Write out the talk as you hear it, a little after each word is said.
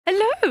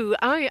Hello,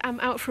 I am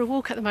out for a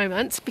walk at the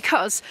moment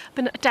because I've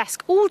been at a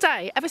desk all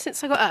day ever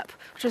since I got up,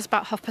 which was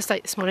about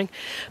 8:30 this morning,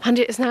 and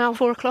it is now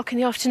 4 o'clock in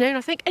the afternoon,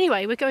 I think.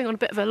 Anyway, we're going on a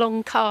bit of a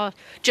long car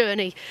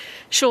journey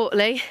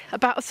shortly,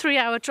 about a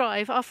 3-hour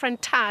drive. Our friend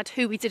Tad,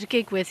 who we did a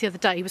gig with the other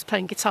day, he was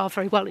playing guitar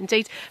very well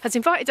indeed, has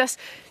invited us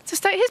to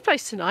stay at his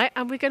place tonight,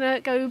 and we're going to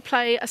go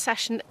play a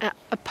session at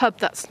a pub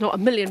that's not a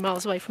million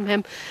miles away from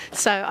him.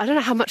 So I don't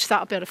know how much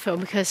that'll be able to film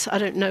because I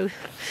don't know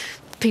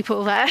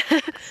people there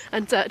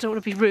and don't want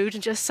to be rude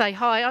and just say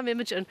hi, I'm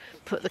Imogen,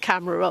 put the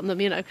camera on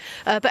them, you know.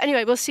 But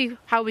anyway, we'll see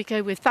how we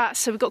go with that.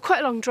 So we've got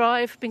quite a long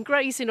drive, been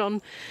grazing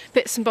on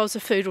bits and bobs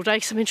of food all day,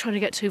 so I've been trying to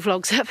get 2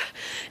 vlogs up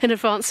in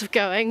advance of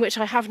going, which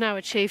I have now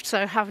achieved, so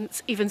I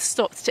haven't even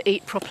stopped to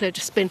eat properly. I've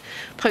just been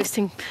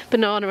posting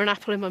banana and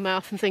apple in my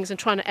mouth and things and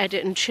trying to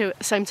edit and chew at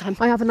the same time.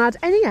 I haven't had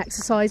any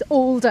exercise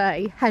all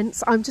day,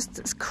 hence I'm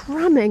just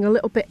cramming a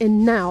little bit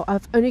in now.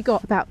 I've only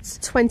got about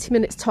 20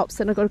 minutes tops,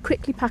 then I've got to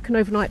quickly pack an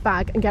overnight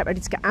bag and get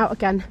ready to get out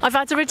again. I've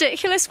had a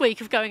ridiculous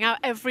week of going out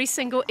every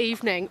single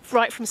evening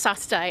right from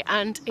Saturday,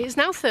 and it's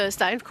now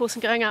Thursday, and of course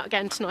I'm going out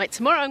again tonight.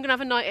 Tomorrow I'm going to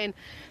have a night in,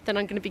 then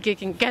I'm going to be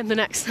gigging again the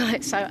next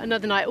night, so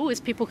another night.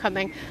 Always people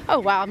coming. Oh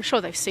wow, I'm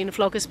sure they've seen the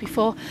vloggers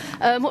before.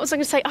 What was I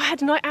going to say? I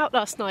had a night out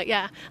last night,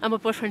 yeah, and my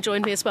boyfriend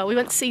joined me as well. We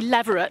went to see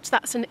Leveret.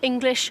 That's an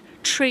English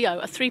trio,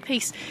 a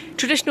 3-piece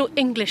traditional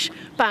English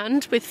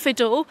band with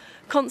fiddle,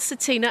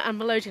 concertina and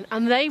melodeon,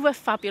 and they were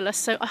fabulous,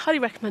 so I highly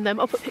recommend them.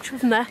 I'll put a picture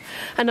of them there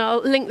and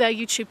I'll link their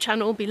YouTube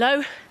channel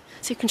below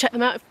so you can check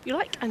them out if you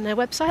like, and their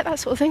website, that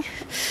sort of thing.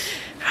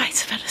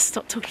 Right, I better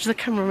stop talking to the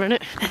camera a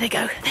minute. There they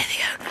go, there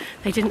they go.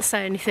 They didn't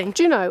say anything.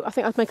 Do you know, I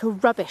think I'd make a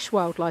rubbish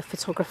wildlife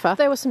photographer.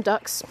 There were some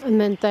ducks, and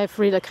then they've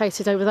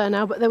relocated over there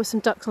now, but there were some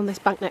ducks on this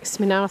bank next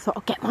to me now. I thought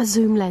I'll get my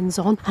zoom lens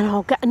on and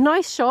I'll get a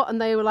nice shot, and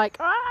they were like,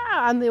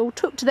 ah, and they all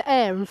took to the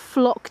air and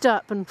flocked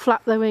up and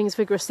flapped their wings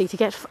vigorously to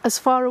get as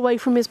far away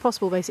from me as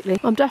possible,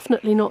 basically. I'm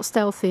definitely not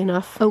stealthy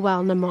enough. Oh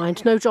well, never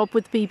mind. No job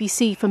with the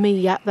BBC for me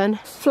yet then.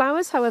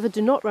 Flowers, however,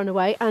 do not run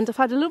away, and I've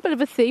had a little bit of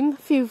a theme, a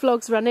few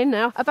vlogs running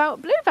now,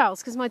 about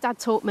bluebells, because my dad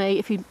taught me,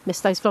 if you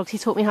missed those vlogs, he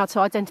taught me how to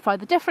identify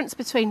the difference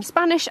between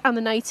Spanish and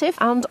the native,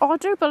 and I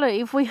do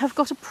believe we have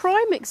got a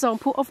prime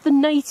example of the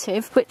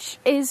native, which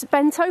is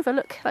bent over,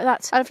 look, like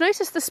that. And I've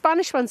noticed the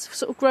Spanish ones have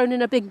sort of grown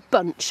in a big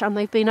bunch and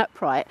they've been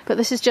upright, but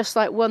this is just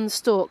like one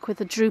stalk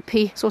with a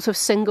droopy sort of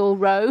single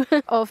row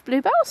of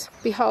bluebells.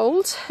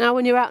 Behold, now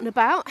when you're out and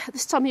about at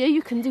this time of year,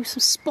 you can do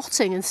some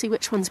spotting and see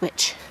which one's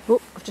which.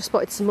 Oh, I've just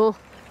spotted some more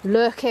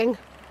lurking.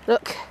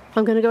 Look,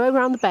 I'm going to go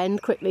around the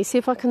bend quickly, see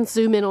if I can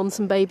zoom in on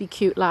some baby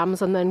cute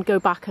lambs and then go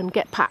back and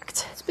get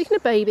packed. Speaking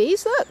of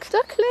babies, look,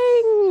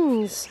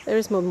 ducklings! There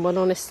is more than one,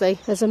 honestly.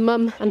 There's a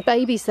mum and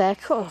babies there.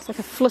 God, it's like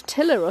a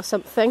flotilla or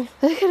something.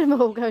 Look at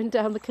them all going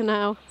down the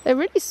canal. They're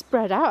really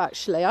spread out,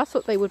 actually. I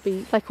thought they would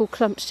be like all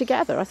clumped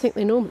together. I think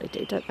they normally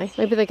do, don't they?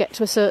 Maybe they get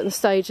to a certain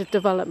stage of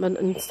development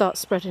and start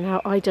spreading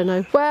out. I don't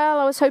know. Well,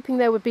 I was hoping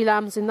there would be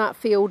lambs in that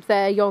field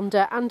there,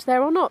 yonder, and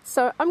there are not.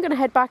 So I'm going to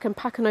head back and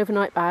pack an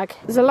overnight bag.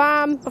 There's a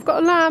lamb. I've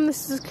got a lamb.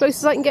 This is as close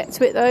as I can get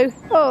to it though.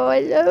 Oh,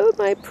 hello,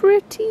 my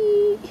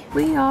pretty.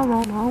 We are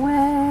on our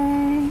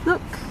way.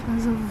 Look,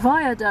 there's a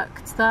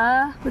viaduct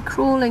there. We're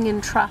crawling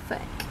in traffic.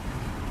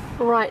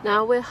 Right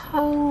now, we're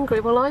hungry.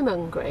 Well, I'm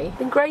hungry.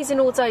 Been grazing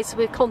all day, so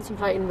we're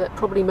contemplating that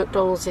probably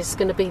McDonald's is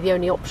going to be the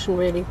only option,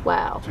 really.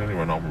 Well, the only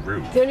one en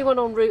route. The only one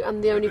en route,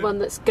 and the only one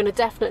that's going to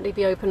definitely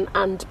be open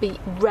and be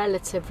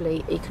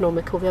relatively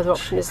economical. The other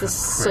option is the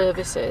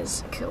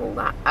services. Look at all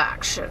that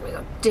action. We've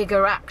got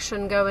digger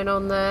action going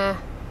on there.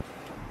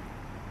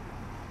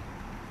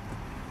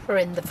 We're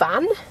in the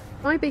van.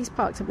 IB's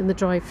parked up in the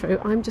drive-thru.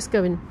 I'm just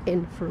going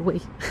in for a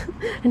wee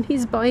and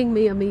he's buying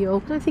me a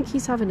meal. I don't think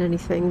he's having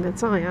anything,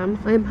 but I am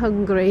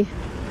hungry.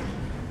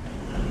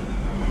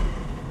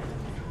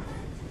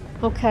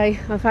 Okay,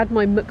 I've had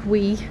my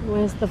McWee.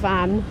 Where's the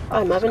van?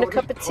 I'm having a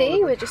cup of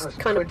tea. We're just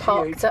kind of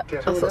parked up.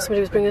 I thought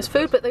somebody was bringing us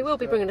food, but they will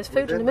be bringing us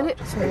food in a minute.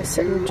 So I'm going to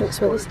sit and drink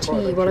some of this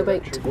tea while I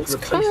wait till it's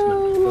closed.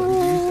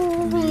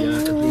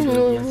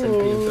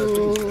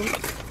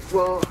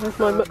 There's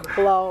my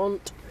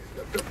McPlant.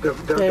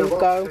 There we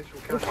go.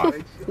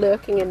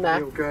 Lurking in there.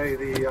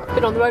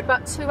 Been on the road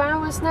about 2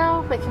 hours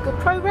now, making good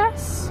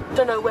progress.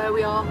 Don't know where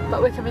we are,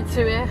 but we're coming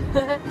through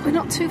here. We're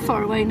not too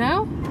far away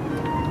now.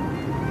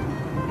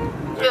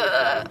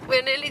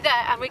 We're nearly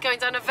there, and we're going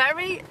down a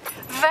very,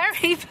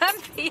 very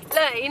bumpy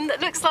lane that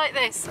looks like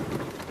this.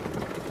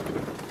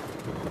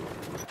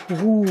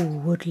 Who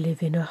would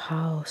live in a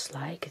house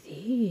like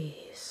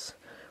this?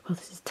 Well,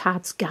 this is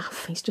Tad's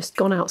gaff. He's just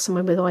gone out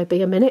somewhere with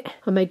IB a minute.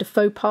 I made a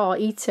faux pas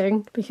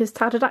eating because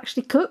Tad had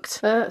actually cooked.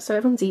 So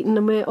everyone's eaten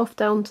and we're off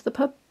down to the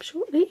pub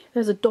shortly.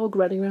 There's a dog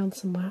running around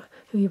somewhere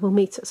who you will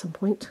meet at some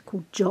point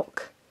called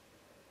Jock.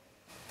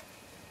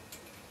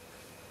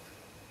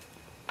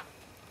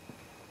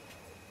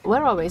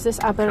 Where are we? Is this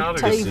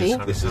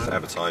Abertavy? This is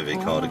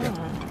Abertavy cardigan.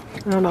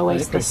 Oh no,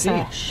 where's the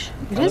sash?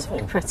 It is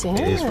very pretty.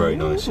 It is very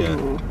nice,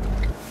 yeah.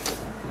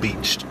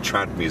 beached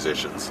trad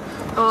musicians.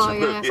 Oh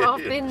yes,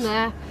 I've been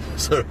there.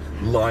 Sort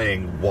of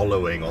lying,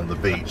 wallowing on the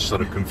beach,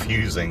 sort of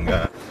confusing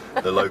the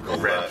local.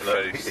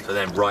 So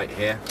then right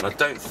here, I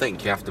don't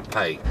think you have to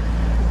pay.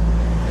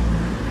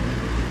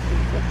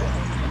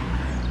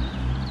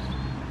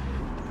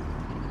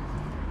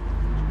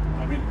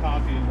 I mean,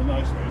 parking in the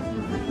nice way.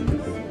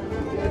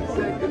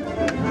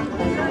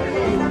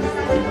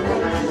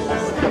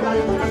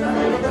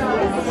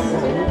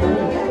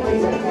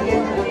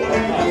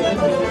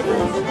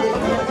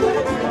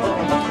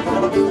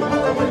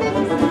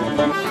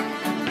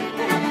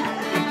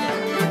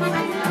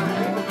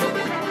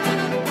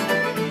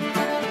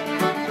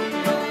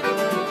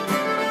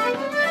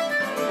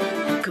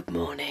 Good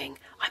morning.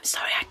 I'm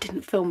sorry I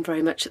didn't film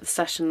very much at the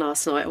session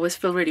last night. I always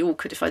feel really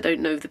awkward if I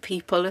don't know the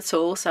people at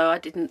all, so I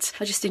didn't.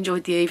 I just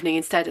enjoyed the evening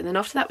instead, and then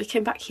after that we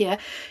came back here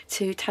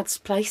to Tad's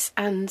place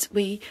and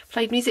we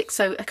played music.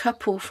 So a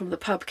couple from the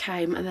pub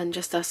came and then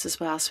just us as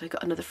well, so we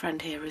got another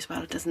friend here as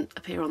well. It doesn't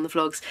appear on the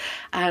vlogs.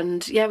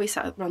 And yeah, we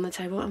sat around the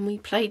table and we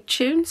played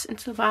tunes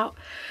until about,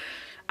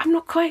 I'm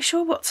not quite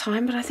sure what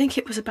time, but I think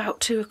it was about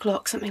 2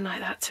 o'clock, something like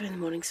that, 2 in the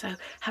morning. So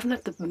haven't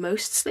had the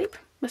most sleep,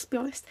 must be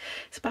honest.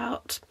 It's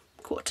about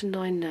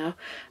 8:45 now,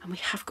 and we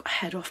have got to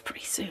head off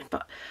pretty soon,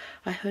 but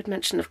I heard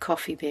mention of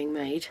coffee being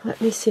made. Let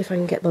me see if I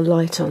can get the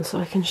light on so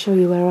I can show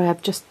you where I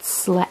have just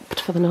slept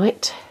for the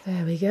night.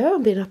 There we go.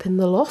 I've been up in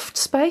the loft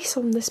space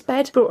on this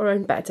bed, brought our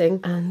own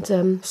bedding, and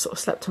sort of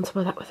slept on top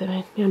of that with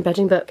my own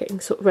bedding, but getting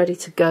sort of ready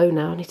to go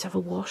now. I need to have a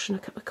wash and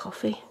a cup of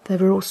coffee. There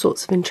were all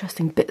sorts of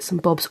interesting bits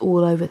and bobs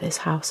all over this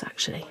house,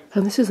 actually.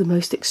 And this is the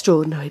most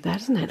extraordinary bed,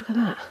 isn't it? Look at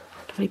that.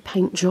 Lovely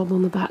paint job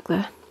on the back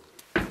there.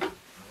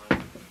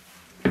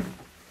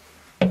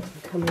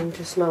 Coming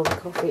to smell the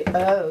coffee.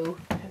 Oh,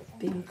 I've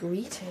been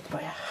greeted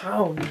by a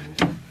hound.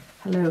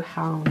 Hello,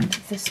 hound.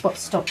 If this spot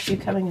stops you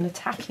coming and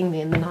attacking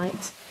me in the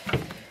night,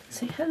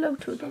 say hello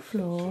to the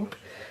floor.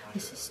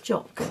 This is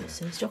Jock.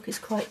 This Jock is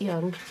quite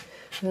young.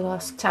 We'll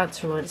ask Tad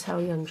to remind us how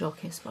young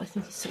Jock is, but I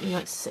think he's something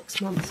like 6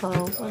 months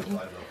old, aren't you?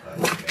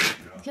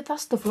 Yeah,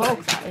 that's the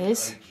vlog, that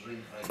is.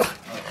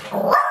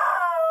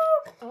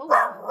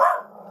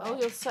 Oh,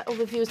 you'll set all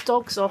the viewers'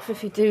 dogs off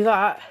if you do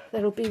that.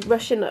 They'll be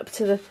rushing up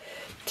to the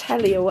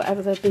telly or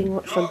whatever they're being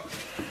watched on.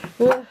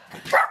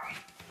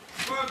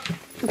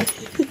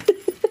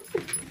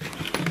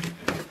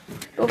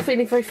 Not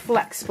feeling very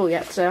flexible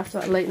yet today after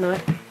that late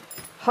night.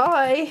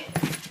 Hi!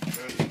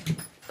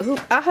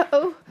 Oh,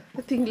 oh,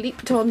 I've been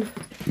leaped on.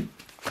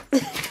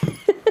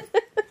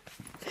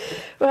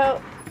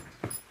 Well,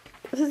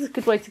 this is a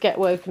good way to get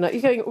woken up.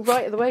 You're going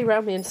right the way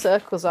around me in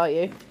circles, are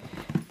you?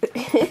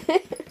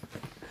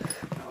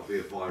 Be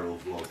a viral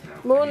vlog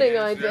now. Morning,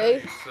 IB.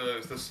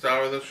 It's the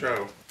star of the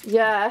show.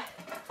 Yeah.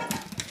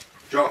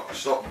 Jock,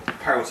 stop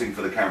pouting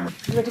for the camera.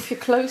 But if you're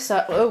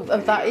closer, oh,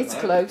 that is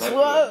close.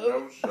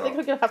 Whoa! I think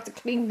we're going to have to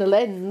clean the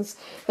lens.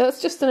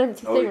 That's just an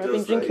empty thing. I've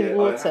been drinking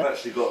water. I have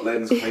actually got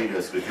lens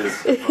cleaners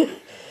because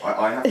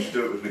I have to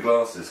do it with my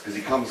glasses because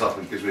he comes up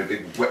and gives me a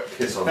big wet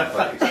kiss on the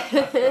face.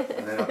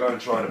 And then I go and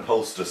try and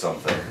upholster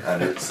something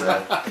and it's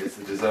a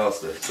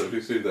disaster. So have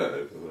you seen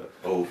that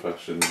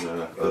old-fashioned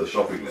The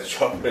shopping list.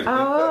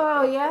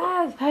 Oh,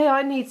 yeah. Hey,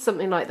 I need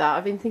something like that.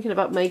 I've been thinking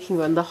about making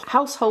one. The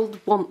household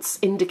wants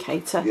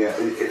indicator. Yeah,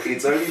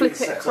 it's only been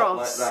set up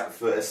like that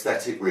for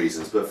aesthetic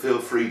reasons, but feel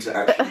free to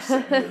actually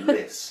send me a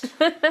list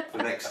for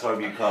next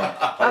time you come.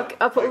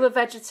 I'll put all the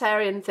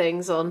vegetarian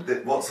things on.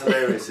 What's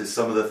hilarious is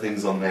some of the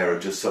things on there are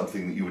just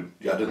something that you would...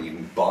 I don't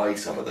even buy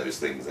some of those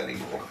things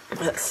anymore.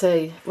 Let's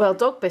see. Well,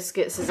 dog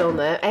biscuits is on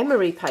there.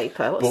 Emery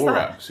paper. What's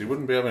borax. You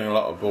wouldn't be having a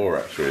lot of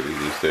borax really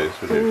these days,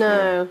 would you?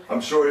 No.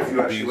 I'm sure if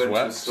you actually went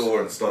to the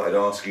store and started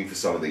asking for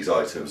some of these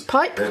items...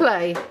 Pipe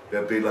clay.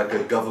 There'd be like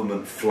a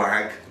government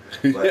flag.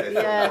 Like if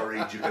you're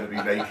worried you're going to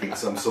be making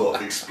some sort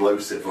of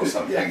explosive or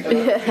something.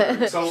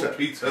 Yeah.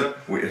 Saltpeter.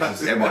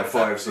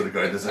 MI5 sort of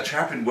going, there's a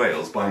chap in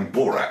Wales buying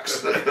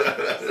borax.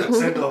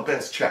 Send our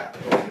best chap.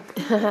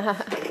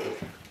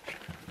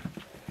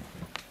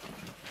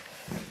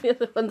 The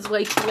other one's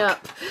waking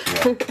up.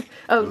 Yeah.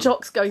 Oh,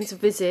 Jock's going to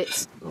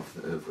visit.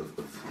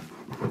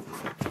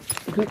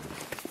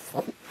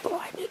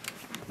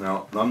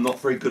 Now, I'm not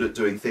very good at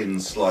doing thin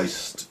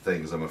sliced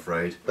things, I'm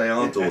afraid. They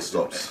are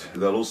doorstops.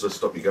 They'll also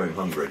stop you going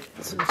hungry.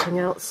 Sorting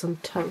out some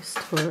toast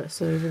for us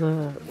over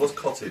there. What's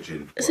cottage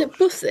in? Is it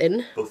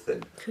Buthin?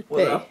 Buthin. Could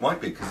well, be. That might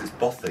be because it's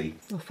bothy.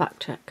 I'll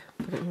fact check.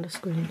 Put it on the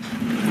screen.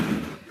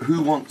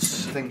 Who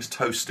wants things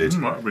toasted?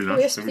 Might be Oh,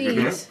 yes,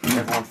 please.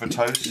 Everyone for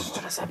toast?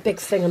 That's a big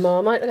thing of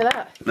Marmite. Look at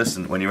that.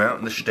 Listen, when you're out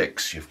in the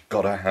sticks, you've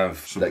got to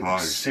have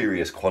like,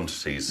 serious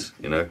quantities,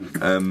 you know.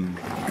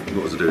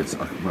 What was I doing?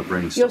 My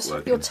brain stopped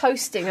working. You're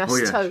toasting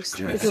us toast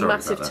with your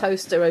massive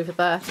toaster over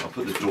there. I'll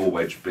put the door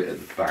wedge bit at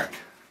the back.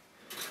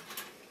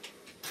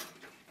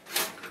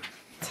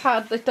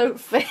 Tad, they don't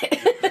fit.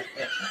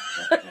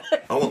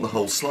 I want the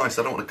whole slice.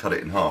 I don't want to cut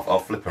it in half. I'll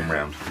flip them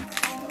round.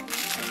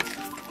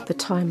 The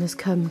time has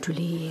come to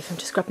leave. I'm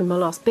just grabbing my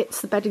last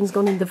bits. The bedding's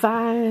gone in the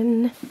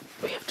van.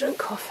 We have drunk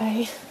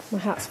coffee. My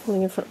hat's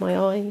falling in front of my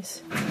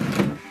eyes.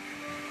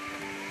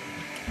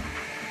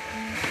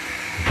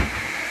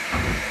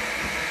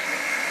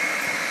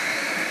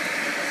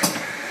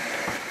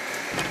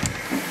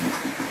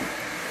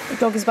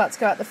 Dog is about to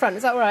go out the front,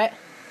 is that all right?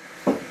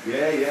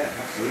 Yeah,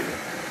 absolutely.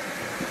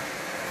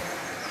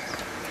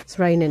 It's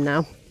raining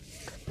now.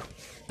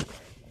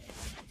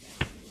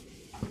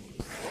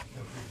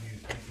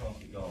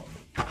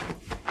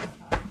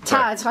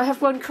 Tad, I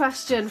have one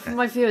question from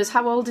my viewers.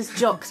 How old is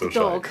Jock the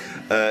dog?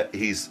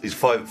 He's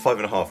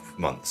 5.5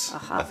 months,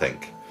 I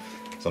think.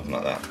 Something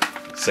like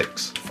that.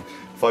 6.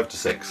 5 to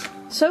 6.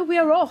 So we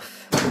are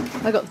off.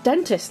 I got the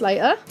dentist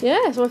later.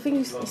 Yeah, so I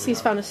think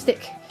he's found a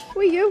stick. Who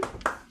are you?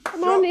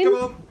 Come on in.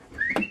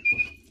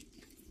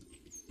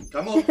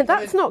 Come on.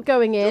 That's not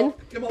going in.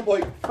 Come on,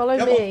 boy.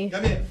 Follow me.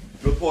 Come here.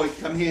 Good boy,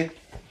 come here.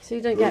 So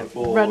you don't get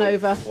run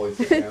over.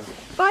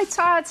 Bye,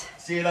 Tad.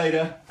 See you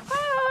later.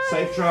 Bye.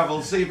 Safe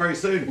travels. See you very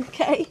soon.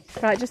 Okay.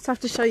 Right, just have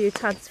to show you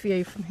Tad's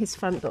view from his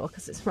front door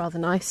because it's rather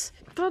nice.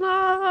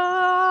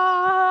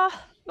 Ta-da!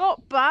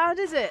 Not bad,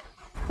 is it?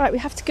 Right, we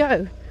have to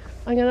go.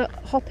 I'm going to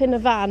hop in a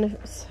van.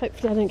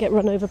 Hopefully I don't get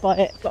run over by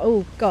it. But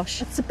oh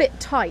gosh, it's a bit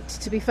tight,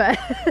 to be fair.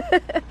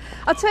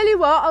 I'll tell you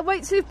what, I'll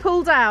wait till you've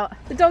pulled out.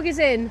 The dog is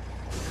in.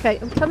 Okay,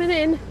 I'm coming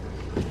in.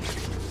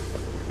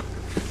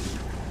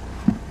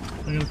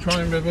 I'm going to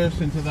try and reverse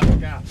into that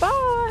gap.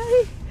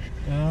 Bye!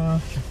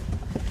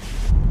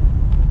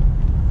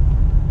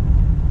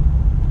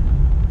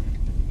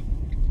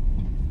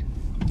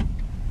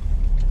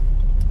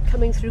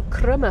 Coming through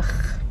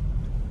Crumach.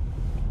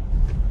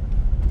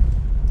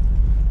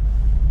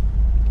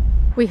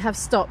 We have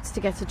stopped to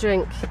get a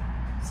drink.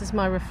 This is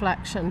my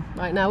reflection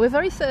right now. We're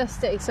very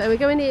thirsty, so we're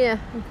going here.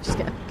 Just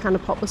get a can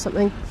of pop or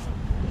something.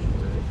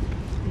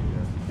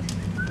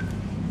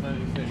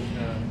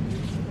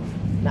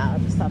 No, I'll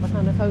just have a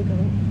can of Coke, I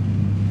think.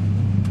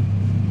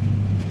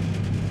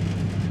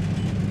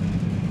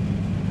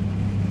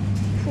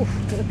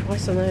 Oof, got a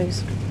price on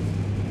those.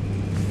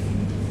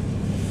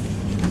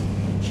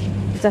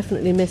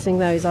 Definitely missing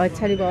those. I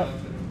tell you what,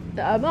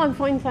 I'm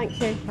fine,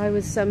 thank you. I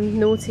was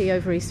naughty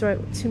over Easter. I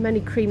ate too many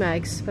cream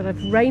eggs, but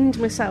I've reined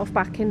myself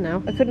back in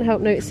now. I couldn't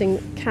help noticing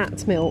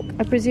cat milk.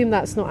 I presume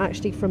that's not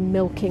actually from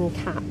milking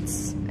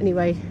cats.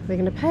 Anyway, we're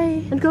going to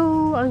pay and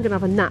go. I'm going to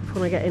have a nap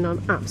when I get in.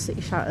 I'm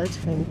absolutely shattered.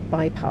 I'm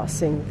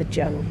bypassing the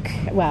junk.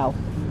 Well,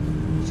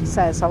 she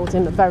says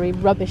holding a very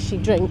rubbishy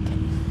drink.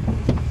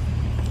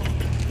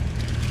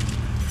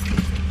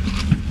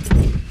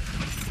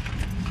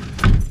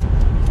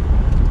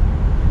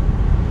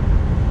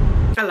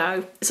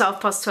 Hello, it's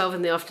 12:30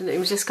 in the afternoon.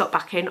 We just got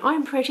back in.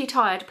 I'm pretty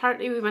tired.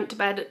 Apparently we went to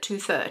bed at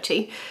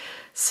 2:30.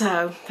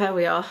 So there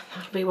we are.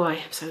 That'll be why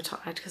I'm so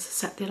tired, because I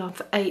set the alarm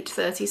for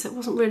 8:30, so it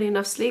wasn't really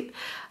enough sleep.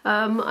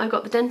 I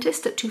got the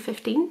dentist at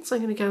 2:15, so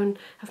I'm going to go and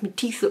have my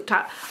teeth looked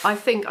at. I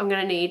think I'm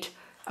going to need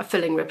a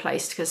filling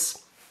replaced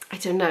because I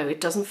don't know, it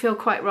doesn't feel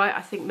quite right.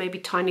 I think maybe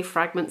tiny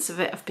fragments of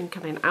it have been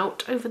coming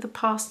out over the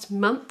past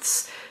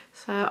months.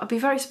 So I'll be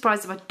very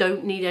surprised if I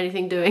don't need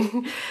anything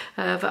doing,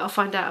 but I'll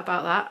find out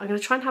about that. I'm going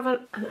to try and have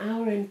an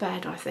hour in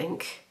bed, I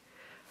think.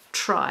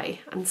 Try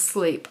and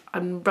sleep.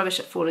 I'm rubbish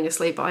at falling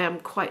asleep, but I am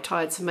quite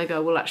tired, so maybe I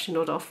will actually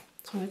nod off.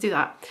 So I'm going to do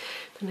that.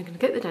 Then I'm going to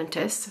get the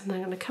dentist, and then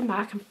I'm going to come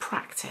back and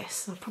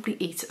practice. I'll probably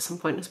eat at some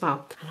point as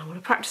well. And I want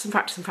to practice and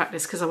practice and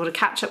practice because I want to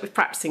catch up with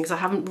practicing, because I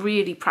haven't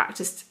really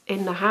practiced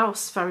in the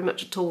house very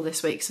much at all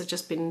this week. So I've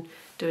just been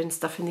doing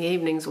stuff in the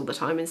evenings all the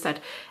time instead.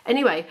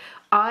 Anyway,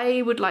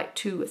 I would like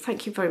to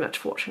thank you very much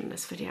for watching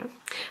this video.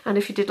 And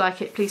if you did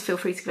like it, please feel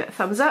free to give it a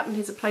thumbs up. And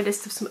here's a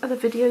playlist of some other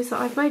videos that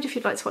I've made if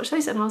you'd like to watch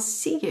those. And I'll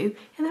see you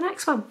in the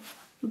next one.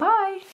 Bye.